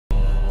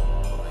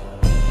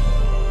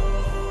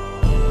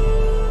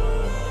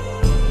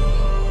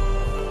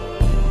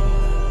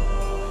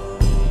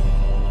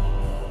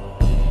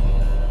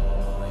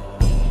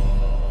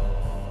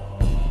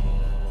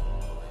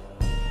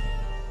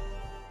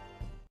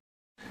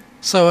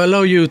So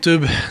hello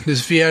YouTube,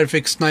 this is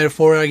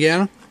FX-8320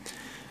 again.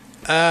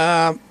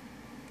 A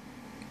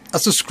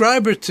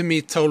subscriber to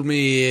me told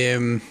me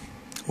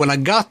when I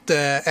got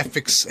the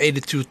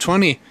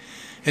FX-8320,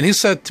 and he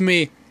said to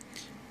me,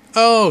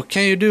 "Oh,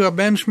 can you do a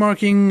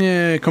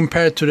benchmarking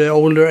compared to the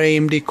older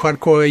AMD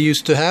quad-core I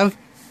used to have?"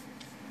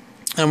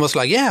 And I was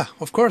like, "Yeah,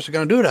 of course I'm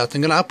gonna do that.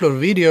 I'm gonna upload a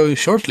video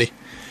shortly."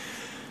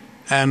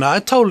 And I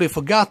totally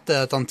forgot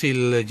that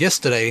until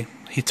yesterday.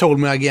 He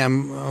told me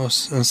again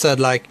and said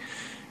like,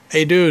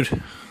 "Hey dude,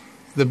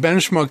 the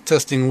benchmark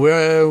testing,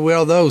 where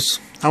are those?"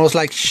 I was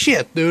like,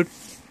 "Shit dude,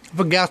 I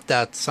forgot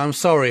that, so I'm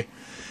sorry."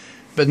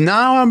 But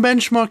now I'm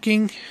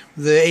benchmarking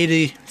the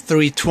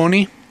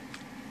 8320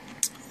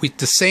 with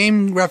the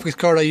same graphics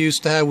card I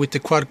used to have with the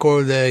quad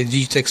core, the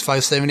GTX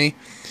 570.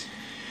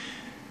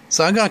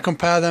 So I'm gonna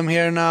compare them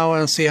here now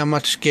and see how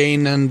much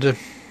gain and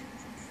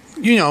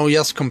you know,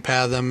 just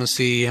compare them and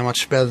see how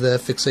much better the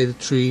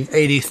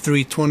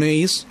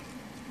FX-8320 is.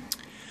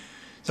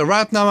 So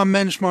right now I'm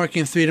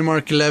benchmarking 3D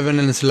Mark 11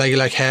 and it's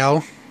like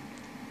hell.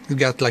 It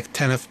got like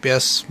 10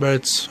 FPS, but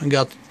it's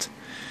got...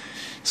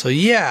 So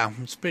yeah,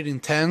 it's pretty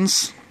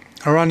intense.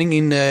 I'm running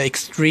in the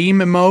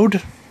extreme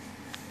mode,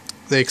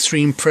 the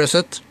extreme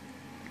preset,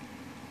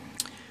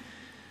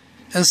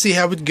 and see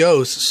how it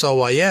goes.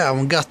 So yeah,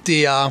 I got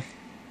the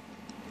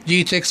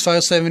GTX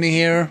 570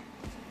 here,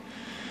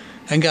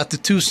 and got the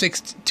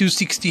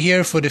 260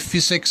 here for the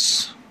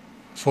physics,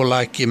 for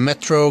like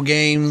Metro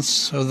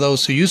games, or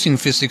those who are using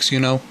physics, you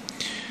know,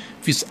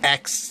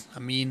 PhysX, I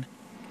mean.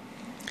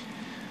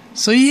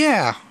 So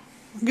yeah,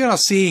 I'm gonna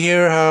see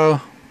here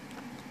how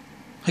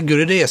good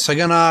it is. I'm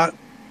gonna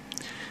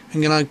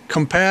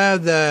compare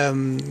the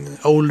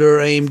older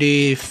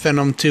AMD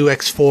Phenom II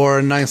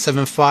X4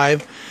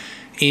 975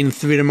 in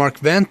 3D Mark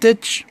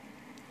Vantage,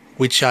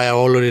 which I have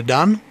already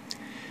done,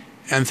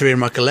 and 3D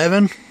Mark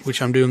 11,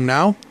 which I'm doing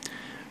now.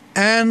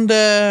 And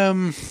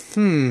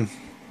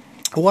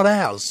what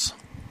else?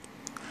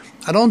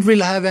 I don't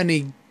really have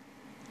any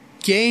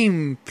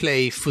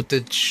gameplay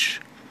footage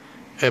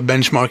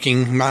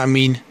benchmarking, I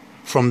mean,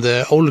 from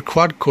the old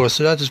quad core,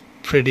 so that is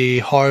pretty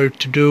hard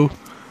to do.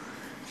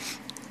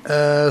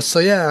 So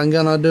yeah, I'm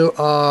gonna do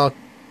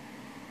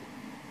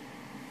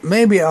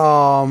maybe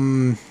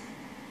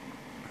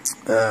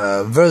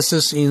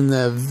versus in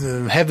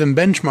Heaven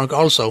benchmark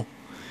also.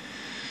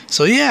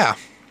 So yeah,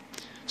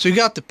 so you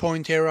got the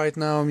point here right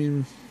now. I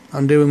mean,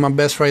 I'm doing my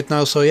best right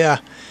now, so yeah.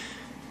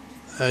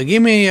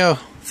 Give me a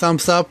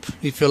thumbs up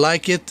if you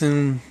like it,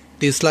 and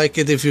dislike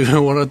it if you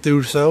want to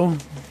do so.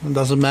 It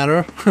doesn't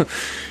matter.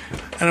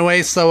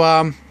 Anyway,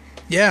 so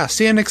yeah,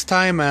 see you next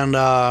time, and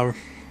we'll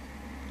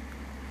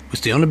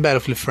stay on the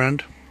battlefield,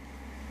 friend.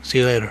 See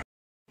you later.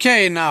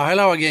 Okay, now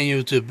hello again,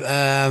 YouTube.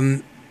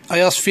 I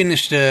just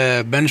finished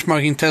the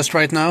benchmarking test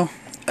right now.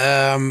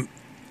 I'm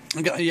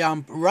gonna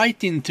jump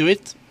right into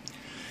it.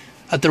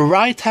 At the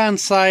right hand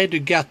side, you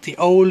got the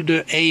old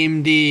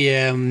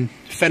AMD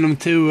Phenom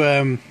II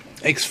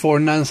X4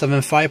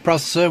 975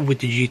 processor with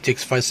the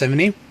GTX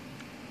 570.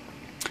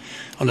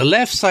 On the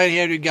left side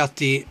here, you got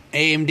the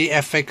AMD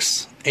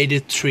FX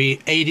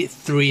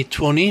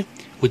 8320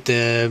 with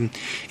the...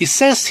 It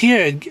says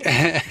here,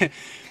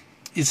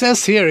 it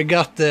says here it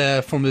got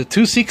from the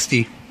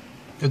 260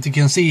 that you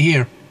can see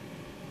here,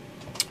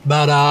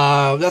 but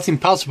that's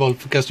impossible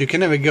because you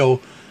can never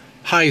go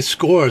high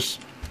scores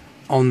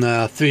on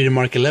 3D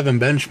Mark 11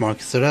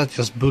 benchmark, so that's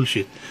just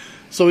bullshit.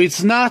 So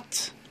it's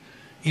not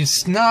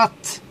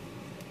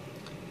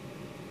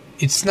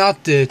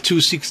the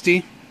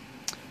 260,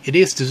 it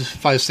is the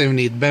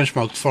 570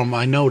 benchmark from,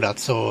 I know that.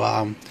 So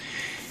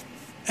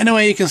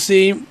anyway, you can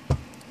see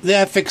the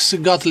FX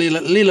got a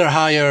little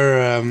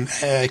higher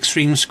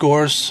extreme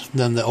scores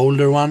than the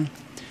older one.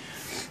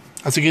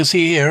 As you can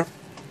see here,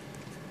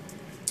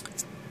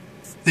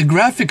 the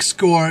graphics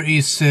score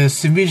is a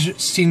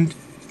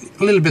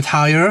little bit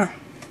higher,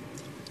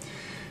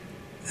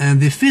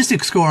 and the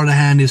physics score on the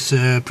hand is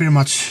pretty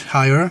much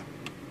higher.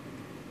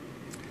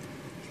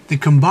 The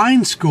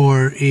combined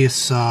score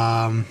is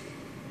a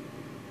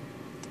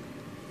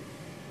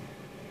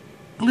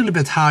little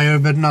bit higher,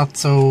 but not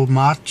so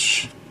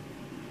much.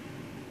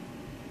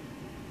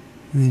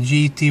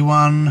 The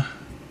GT1,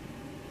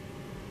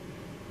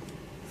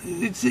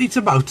 it's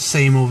about the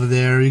same over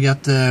there. You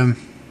got the...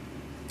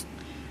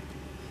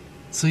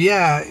 So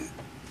yeah,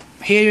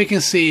 here you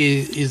can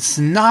see it's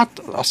not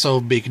a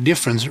so big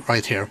difference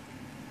right here.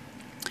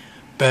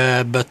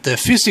 But the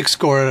physics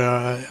score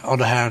on the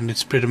other hand,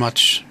 it's pretty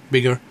much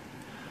bigger.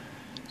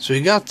 So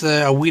you got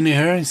a winner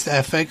here, it's the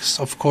FX,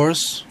 of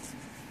course.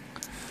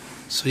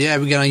 So yeah,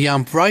 we're gonna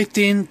jump right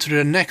into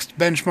the next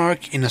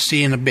benchmark in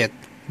a bit.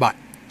 Bye.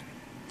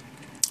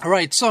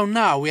 Alright, so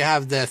now we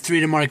have the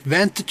 3D Mark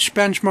Vantage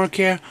benchmark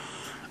here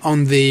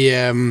on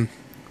the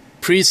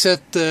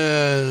preset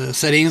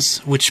settings,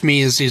 which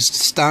means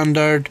it's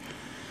standard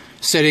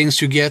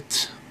settings you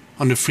get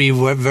on the free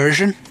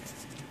version.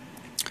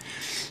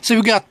 So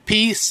we got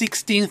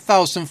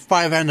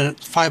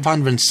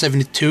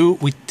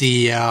P16572 with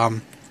the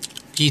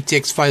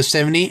GTX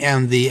 570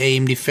 and the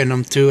AMD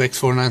Phenom II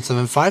X4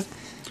 975.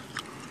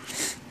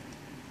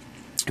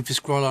 If you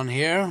scroll on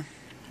here,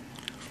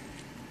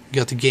 you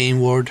got the game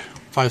word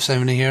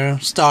 570 here,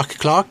 stock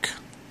clock,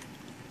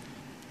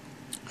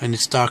 and the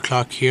stock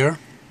clock here.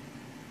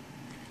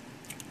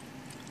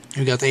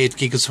 You got 8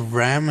 gigs of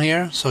RAM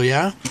here, so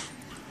yeah.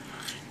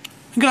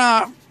 I'm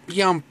gonna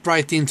jump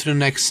right into the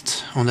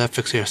next on the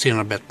FX here, see in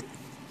a bit.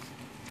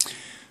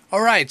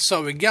 Alright,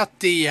 so we got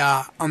the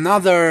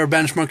another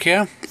benchmark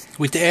here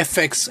with the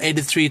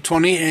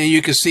FX-8320, and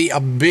you can see a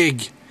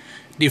big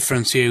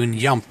difference here in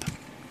jump.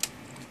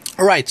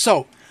 Alright,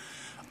 so,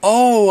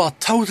 oh, I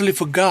totally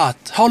forgot.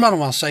 Hold on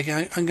one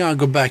second, I'm gonna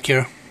go back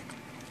here.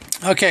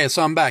 Okay,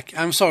 so I'm back.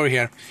 I'm sorry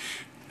here.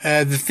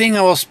 The thing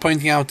I was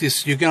pointing out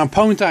is you're gonna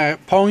point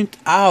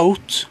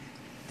out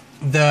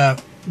the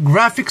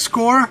graphics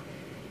score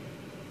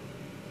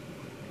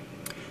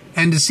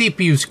and the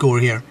CPU score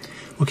here.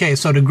 Okay,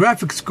 so the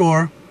graphics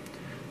score,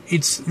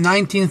 it's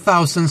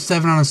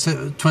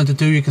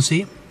 19,722, you can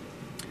see.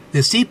 The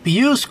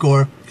CPU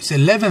score is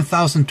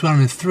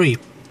 11,203.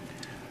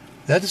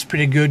 That is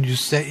pretty good, you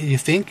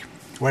think?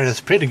 Well,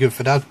 that's pretty good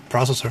for that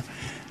processor.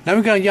 Now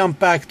we're gonna jump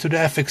back to the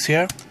FX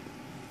here.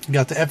 You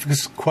got the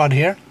FX quad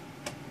here,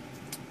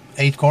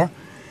 8 core.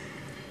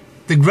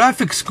 The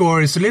graphics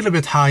score is a little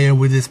bit higher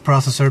with this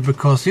processor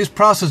because these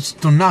processors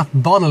do not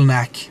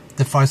bottleneck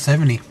the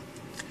 570.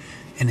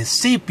 And the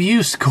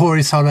CPU score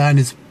is how that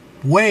is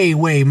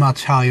way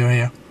much higher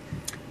here.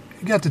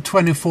 You got the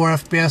 24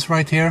 FPS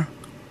right here.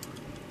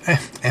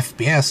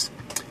 FPS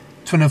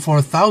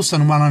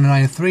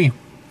 24,193.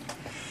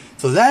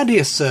 So that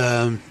is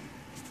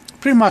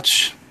pretty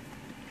much,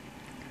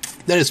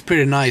 that is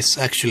pretty nice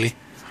actually.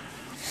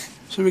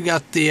 So we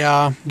got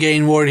the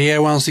gain word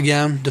here once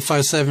again, the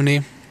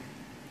 570.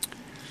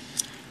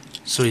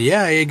 So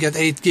yeah, you got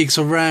 8 gigs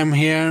of RAM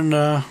here and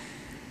a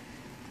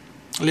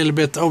little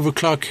bit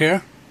overclock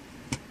here.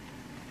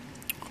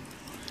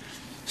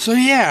 So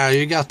yeah,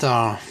 you got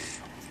a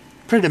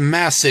pretty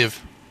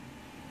massive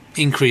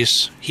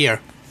increase here.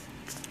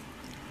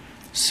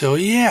 So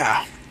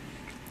yeah,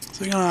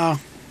 so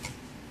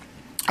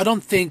I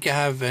don't think I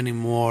have any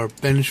more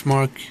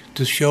benchmark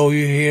to show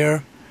you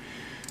here.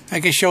 I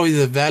can show you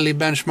the Valley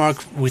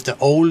benchmark with the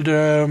old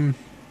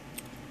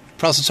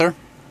processor.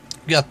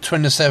 You got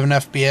 27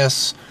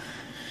 FPS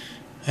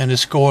and the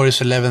score is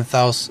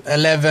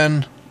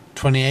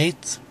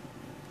 1128.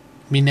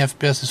 Min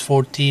FPS is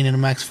 14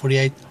 and max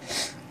 48.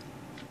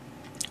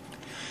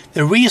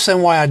 The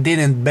reason why I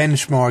didn't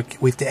benchmark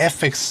with the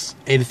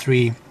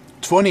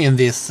FX-8320 in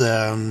this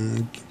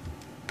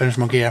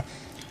benchmark here,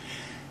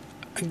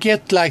 I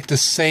get like the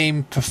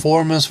same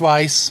performance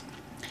wise.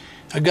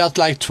 I got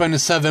like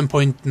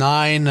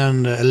 27.9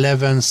 and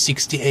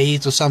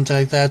 1168 or something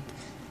like that.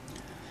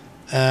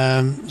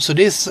 So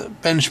this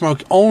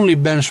benchmark only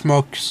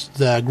benchmarks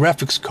the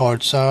graphics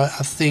card, so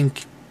I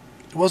think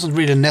it wasn't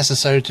really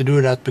necessary to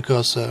do that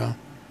because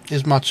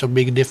there's much a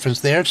big difference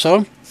there.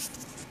 So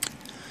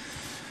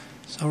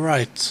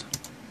right.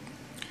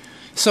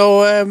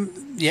 So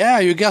yeah,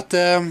 you got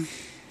the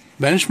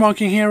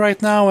benchmarking here right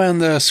now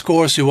and the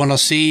scores you want to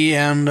see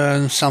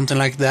and something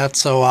like that.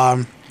 So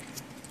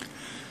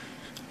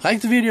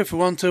like the video if you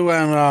want to,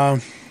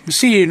 and we'll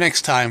see you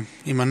next time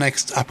in my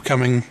next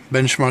upcoming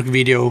benchmark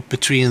video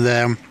between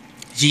the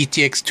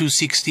GTX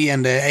 260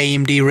 and the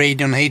AMD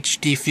Radeon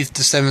HD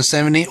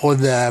 5770 or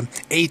the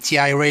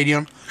ATI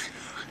Radeon,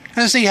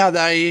 and see how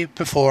they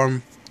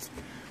perform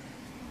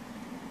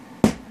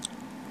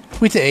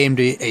with the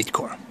AMD 8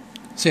 core.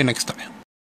 See you next time.